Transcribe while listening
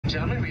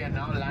gentlemen, we are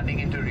now landing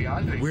into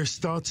Riyadh. We're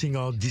starting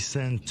our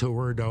descent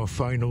toward our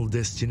final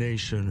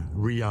destination,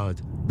 Riyadh,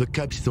 the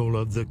capital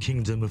of the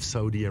Kingdom of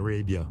Saudi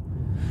Arabia.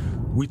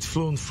 We'd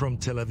flown from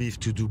Tel Aviv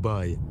to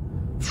Dubai.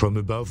 From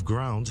above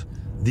ground,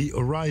 the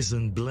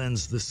horizon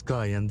blends the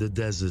sky and the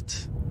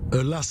desert.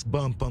 A last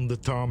bump on the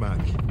tarmac.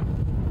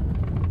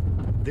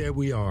 There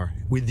we are,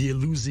 with the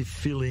elusive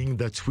feeling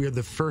that we're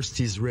the first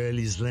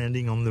Israelis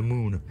landing on the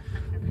moon,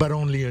 but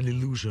only an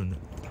illusion,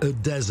 a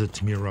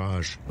desert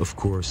mirage, of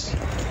course.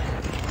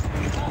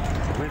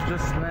 We've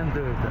just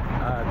landed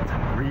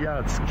at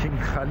Riyadh's King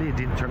Khalid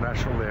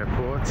International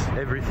Airport.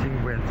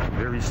 Everything went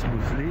very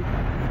smoothly.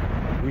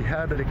 We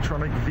had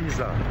electronic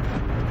visa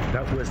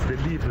that was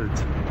delivered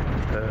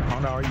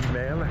on our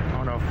email,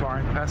 on our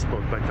foreign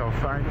passport, but our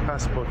foreign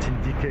passport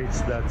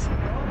indicates that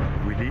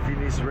we live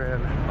in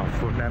Israel, our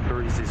phone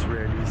number is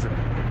Israelis,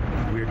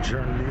 we're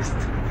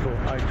journalists for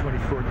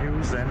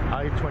i24NEWS, and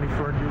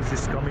i24NEWS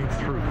is coming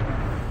through.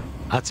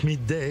 At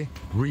midday,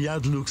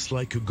 Riyadh looks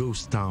like a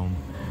ghost town.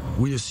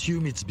 We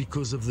assume it's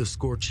because of the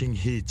scorching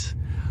heat,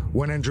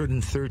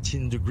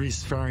 113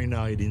 degrees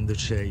Fahrenheit in the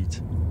shade.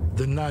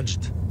 The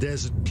Najd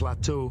desert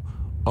plateau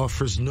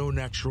offers no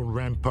natural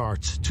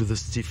rampart to the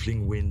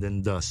stifling wind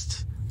and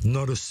dust.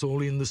 Not a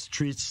soul in the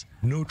streets,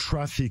 no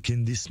traffic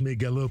in this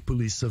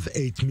megalopolis of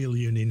 8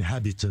 million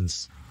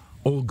inhabitants.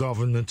 All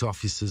government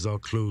offices are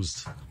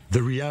closed. The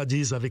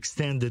Riyadhis have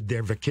extended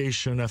their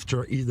vacation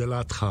after Eid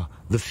al-Adha,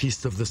 the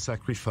feast of the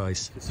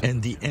sacrifice,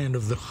 and the end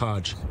of the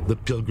Hajj, the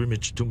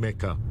pilgrimage to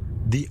Mecca.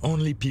 The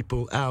only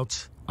people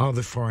out are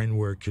the foreign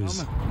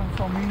workers. I'm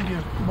from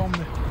India,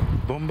 Bombay.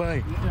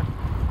 Bombay? Yeah.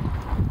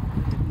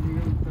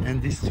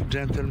 And these two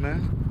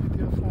gentlemen?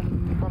 They're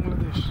from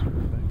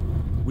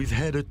Bangladesh. We've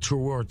headed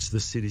towards the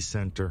city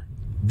center.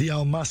 The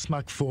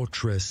Al-Masmak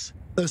fortress,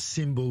 a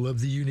symbol of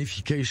the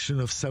unification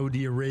of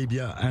Saudi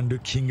Arabia under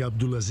King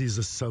Abdulaziz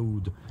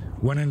Saud.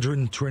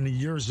 120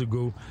 years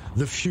ago,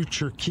 the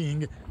future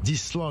king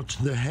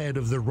dislodged the head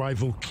of the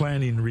rival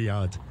clan in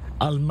Riyadh.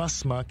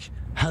 Al-Masmak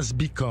has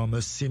become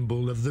a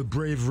symbol of the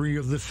bravery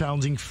of the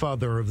founding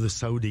father of the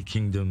Saudi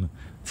kingdom.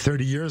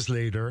 30 years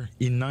later,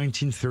 in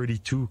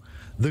 1932,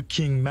 the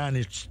king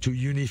managed to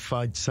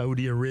unify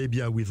Saudi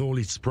Arabia with all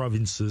its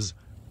provinces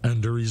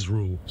under his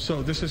rule.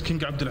 So this is King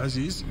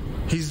Abdulaziz.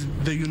 He's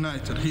the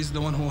uniter. He's the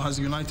one who has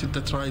united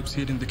the tribes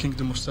here in the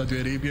Kingdom of Saudi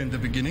Arabia in the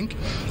beginning,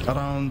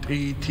 around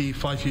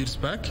 85 years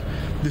back.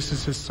 This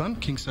is his son,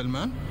 King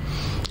Salman.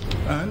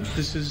 And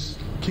this is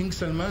King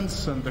Salman's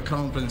son, the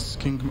Crown Prince,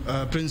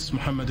 Prince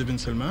Mohammed ibn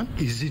Salman.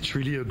 Is it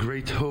really a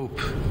great hope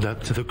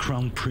that the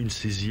Crown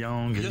Prince is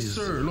young? Yes,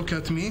 sir. Look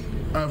at me.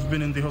 I've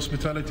been in the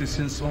hospitality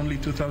since only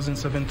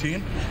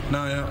 2017.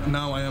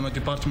 Now I am a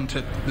department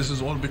head. This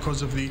is all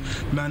because of the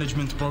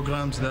management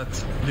programs that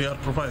they are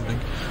providing.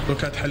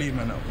 Look at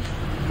Halima now.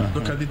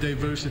 Look at the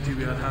diversity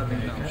we are having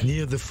now.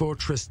 Near the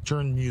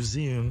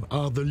fortress-turned-museum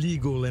are the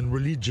legal and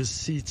religious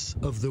seats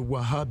of the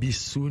Wahhabi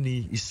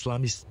Sunni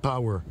Islamist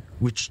power,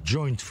 which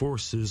joined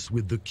forces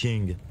with the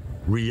king.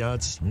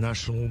 Riyadh's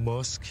National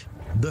Mosque,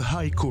 the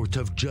High Court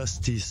of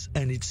Justice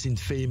and its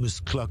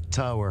infamous clock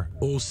tower,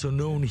 also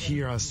known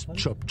here as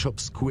Chop Chop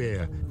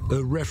Square,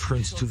 a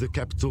reference to the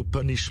capital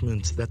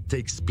punishment that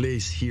takes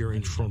place here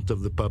in front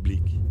of the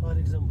public. For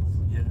example,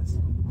 yes.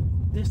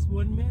 This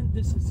one man,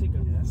 this is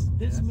second. Yes.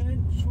 This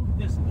man shoot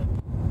this man.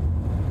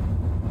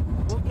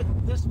 Okay,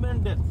 this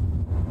man death.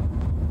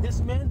 This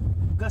man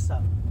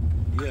Gasa.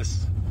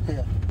 Yes.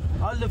 Yeah.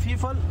 All the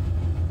people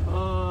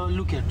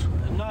look at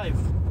knife.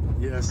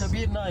 Yes.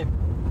 Kabir knife.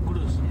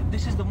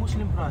 This is the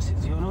Muslim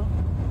process, you know.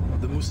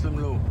 The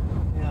Muslim law.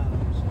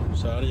 Yeah.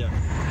 Sharia.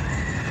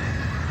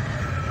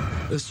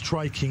 A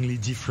strikingly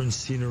different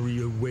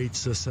scenery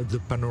awaits us at the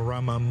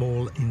Panorama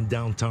Mall in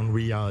downtown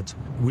Riyadh,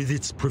 with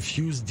its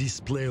profuse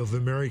display of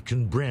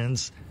American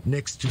brands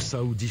next to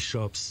Saudi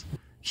shops.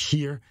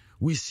 Here,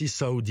 we see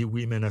Saudi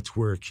women at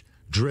work,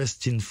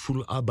 dressed in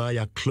full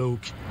abaya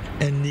cloak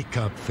and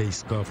niqab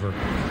face cover.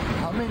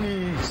 How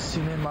many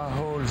cinema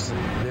halls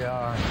there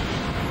are?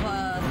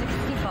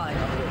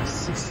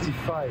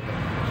 65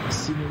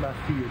 cinema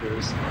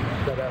theaters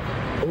that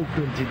have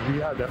opened in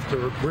Riyadh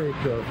after a break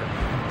of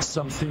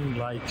something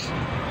like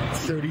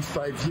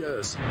 35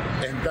 years.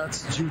 And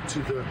that's due to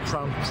the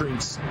Crown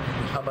Prince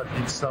Mohammed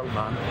bin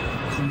Salman,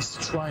 who is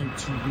trying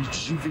to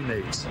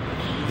rejuvenate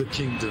the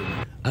kingdom.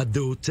 At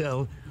the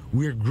hotel,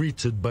 we're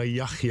greeted by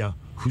Yahya,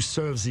 who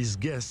serves his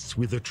guests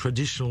with a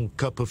traditional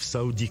cup of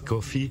Saudi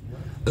coffee,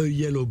 a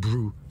yellow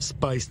brew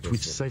spiced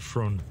with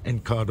saffron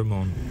and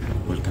cardamom.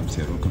 Welcome,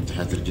 sir. Welcome to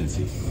Hyatt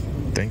Regency.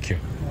 Thank you.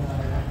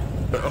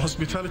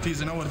 Hospitality is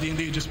in our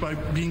DNA just by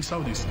being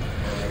Saudis.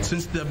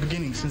 Since the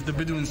beginning, since the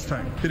Bedouins'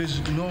 time. There is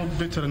no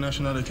better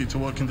nationality to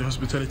work in the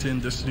hospitality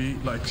industry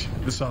like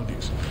the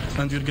Saudis.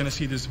 And you're going to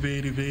see this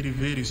very, very,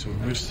 very soon.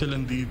 We're still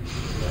in the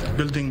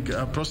building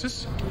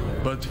process,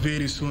 but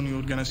very soon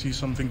you're going to see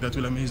something that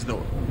will amaze the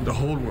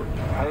whole world.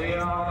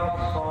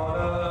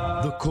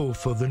 The call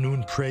for the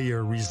noon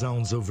prayer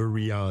resounds over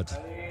Riyadh.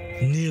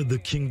 Near the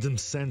Kingdom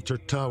Center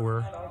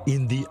Tower,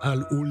 in the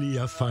Al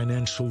Ulia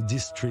financial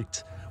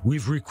district,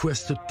 We've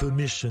requested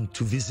permission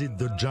to visit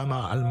the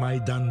Jama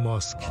al-Maidan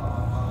Mosque.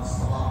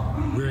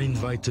 We're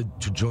invited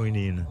to join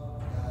in.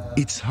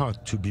 It's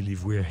hard to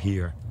believe we're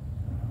here.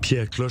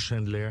 Pierre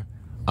Klochendler,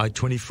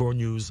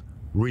 i24NEWS,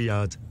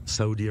 Riyadh,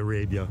 Saudi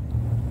Arabia.